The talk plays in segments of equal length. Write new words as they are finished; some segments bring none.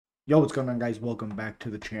Yo, what's going on, guys? Welcome back to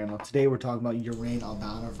the channel. Today we're talking about Irene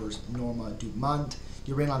Aldana versus Norma Dumont.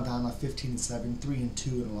 Irene Aldana 15-7, 3-2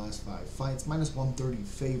 in the last 5 fights, minus 130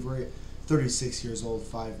 favorite, 36 years old,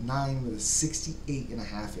 5'9", with a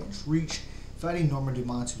 68.5-inch reach. Fighting Norma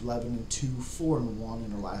Dumont 11-2, 4-1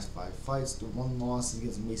 in her last 5 fights. The one loss is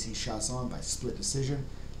against Macy Chasson by split decision.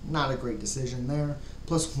 Not a great decision there.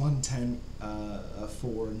 Plus 110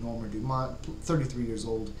 for Norma Dumont, 33 years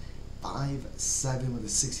old. 5'7" with a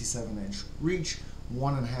 67-inch reach,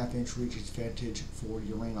 1.5-inch reach advantage for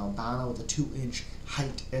Irene Aldana, with a 2-inch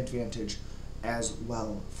height advantage as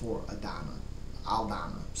well for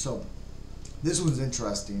Aldana. So this one's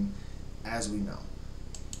interesting, as we know.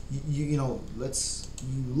 You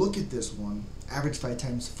look at this one. Average fight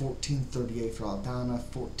times 14:38 for Aldana,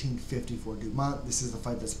 14:50 for Dumont. This is the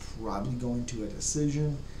fight that's probably going to a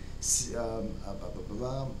decision. Strikes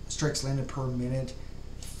landed per minute,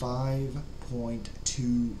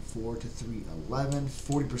 5.24 to 311,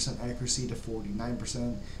 40% accuracy to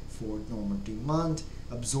 49% for Norma Dumont,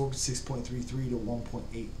 absorbed 6.33 to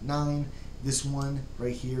 1.89. This one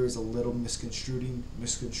right here is a little misconstrued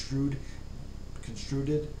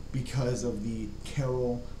because of the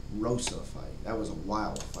Carol Rosa fight. That was a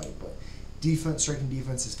wild fight, but striking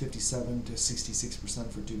defense is 57 to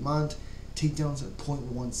 66% for Dumont. Takedowns at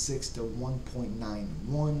 0.16 to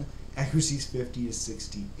 1.91. Accuracy is 50 to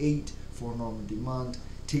 68 for Norma Dumont.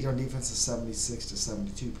 Takedown defense is 76 to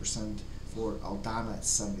 72% for Aldana at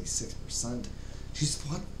 76%. She's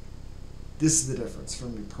fought. This is the difference for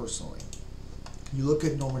me personally. You look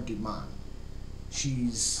at Norma Dumont.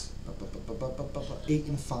 She's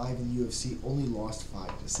 8-5 in the UFC. Only lost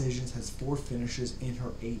 5 decisions. Has 4 finishes in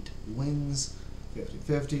her 8 wins.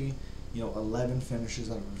 50-50. 11 finishes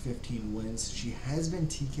out of her 15 wins. She has been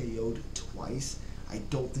TKO'd twice. I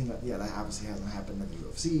don't think that obviously hasn't happened in the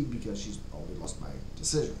UFC because she's only lost by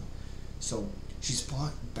decision. So she's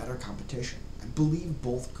fought better competition. I believe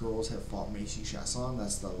both girls have fought Macy Chasson.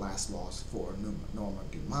 That's the last loss for Norma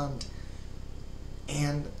Dumont.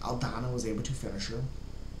 And Aldana was able to finish her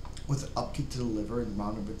with an upkick to the liver in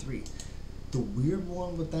round number 3. The weird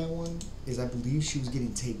one with that one is I believe she was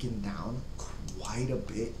getting taken down quite a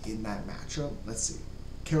bit in that matchup. Let's see.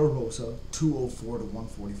 Carol Rosa, 204 to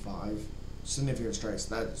 145. Significant strikes.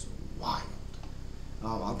 That is wild.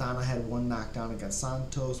 Aldana had 1 knockdown against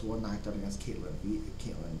Santos, 1 knockdown against Caitlin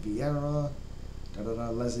Vieira.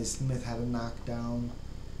 Leslie Smith had a knockdown.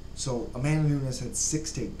 So Amanda Nunes had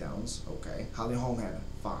 6 takedowns. Okay. Holly Holm had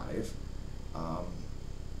 5.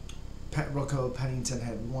 Raquel Pennington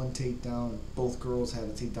had 1 takedown. Both girls had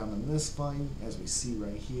a takedown in this fight, as we see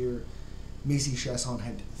right here. Macy Chasson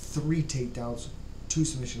had 3 takedowns, 2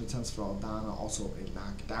 submission attempts for Aldana, also a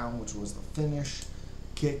knockdown, which was the finish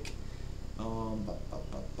kick.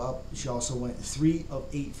 She also went 3 of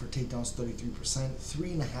 8 for takedowns, 33%,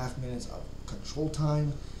 3.5 minutes of control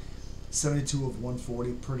time, 72 of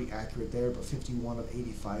 140, pretty accurate there, but 51 of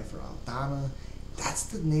 85 for Aldana. That's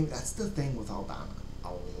the thing with Aldana.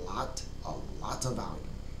 A lot of volume.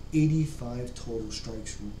 85 total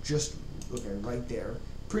strikes, just right there.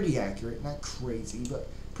 Pretty accurate, not crazy, but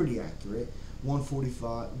pretty accurate.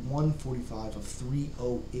 145 of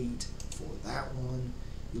 308 for that one.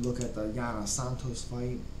 You look at the Yana Santos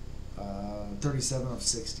fight, 37 of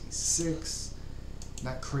 66.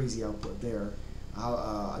 Not crazy output there.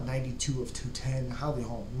 92 of 210. Holly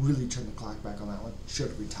Holm really turned the clock back on that one.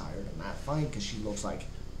 Should have retired in that fight because she looks like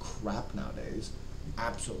crap nowadays.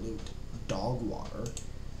 Absolute dog water.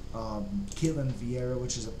 Caitlin Vieira,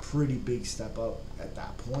 which is a pretty big step up at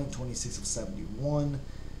that point, 26 of 71,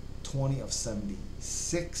 20 of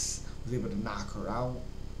 76, was able to knock her out,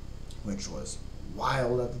 which was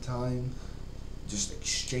wild at the time, just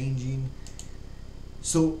exchanging.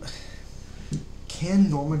 So, can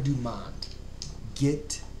Norma Dumont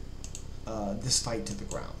get this fight to the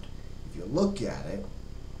ground? If you look at it,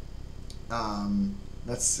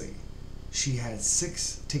 let's see. She had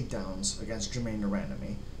 6 takedowns against Jermaine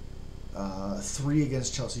Irene, 3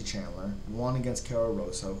 against Chelsea Chandler, 1 against Carol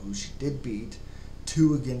Rosa, who she did beat,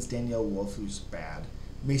 2 against Danielle Wolf, who's bad.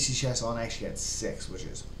 Macy Chasson actually had 6, which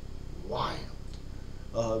is wild.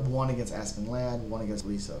 1 against Aspen Ladd, 1 against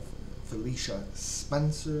Felicia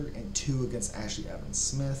Spencer, and 2 against Ashley Evans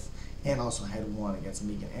Smith, and also had 1 against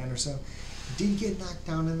Megan Anderson. Did get knocked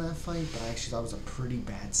down in that fight, but I actually thought it was a pretty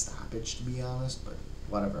bad stoppage, to be honest, but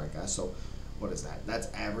whatever, I guess. So, what is that? That's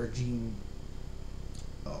averaging,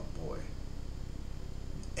 oh boy,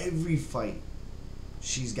 every fight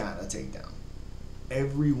she's gotten a takedown.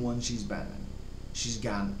 Every one she's been in, she's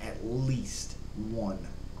gotten at least 1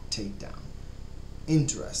 takedown.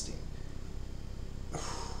 Interesting.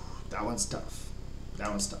 That one's tough.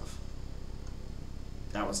 That was tough.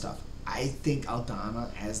 That was tough. I think Aldana,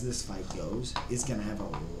 as this fight goes, is going to have a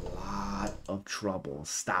lot of trouble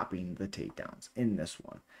stopping the takedowns in this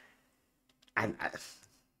one.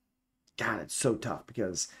 God, it's so tough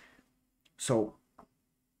because, so,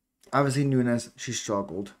 obviously Nunes, she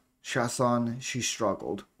struggled. Chasson, she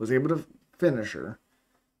struggled. Was able to finish her.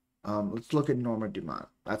 Let's look at Norma Dumont.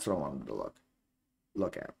 That's what I wanted to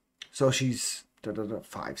look at. So she's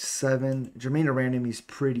 5'7". Jermaine Randomy's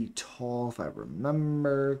pretty tall, if I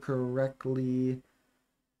remember correctly.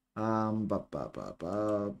 Let's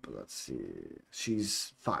see.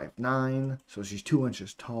 She's 5'9", so she's 2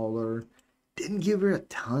 inches taller. Didn't give her a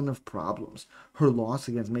ton of problems. Her loss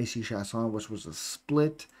against Macy Chasson, which was a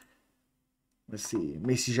split. Let's see.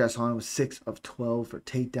 Macy Chasson was 6 of 12 for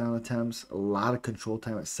takedown attempts. A lot of control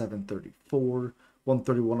time at 734.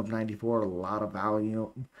 131 of 94. A lot of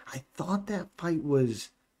value. I thought that fight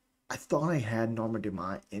was... I thought I had Norma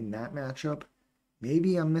Dumont in that matchup.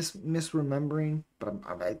 Maybe I'm misremembering, but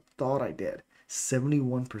I thought I did.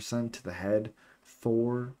 71% to the head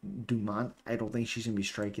for Dumont. I don't think she's going to be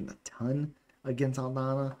striking a ton against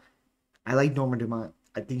Aldana. I like Norma Dumont.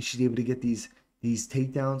 I think she's able to get these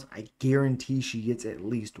takedowns. I guarantee she gets at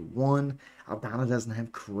least one. Aldana doesn't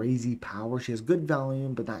have crazy power. She has good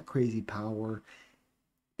volume, but not crazy power.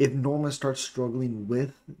 If Norma starts struggling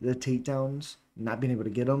with the takedowns, not being able to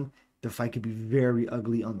get them, the fight could be very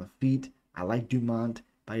ugly on the feet. I like Dumont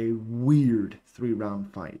by a weird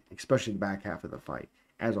 3-round fight, especially the back half of the fight.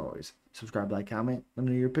 As always, subscribe, like, comment. Let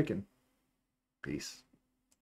me know you're picking. Peace.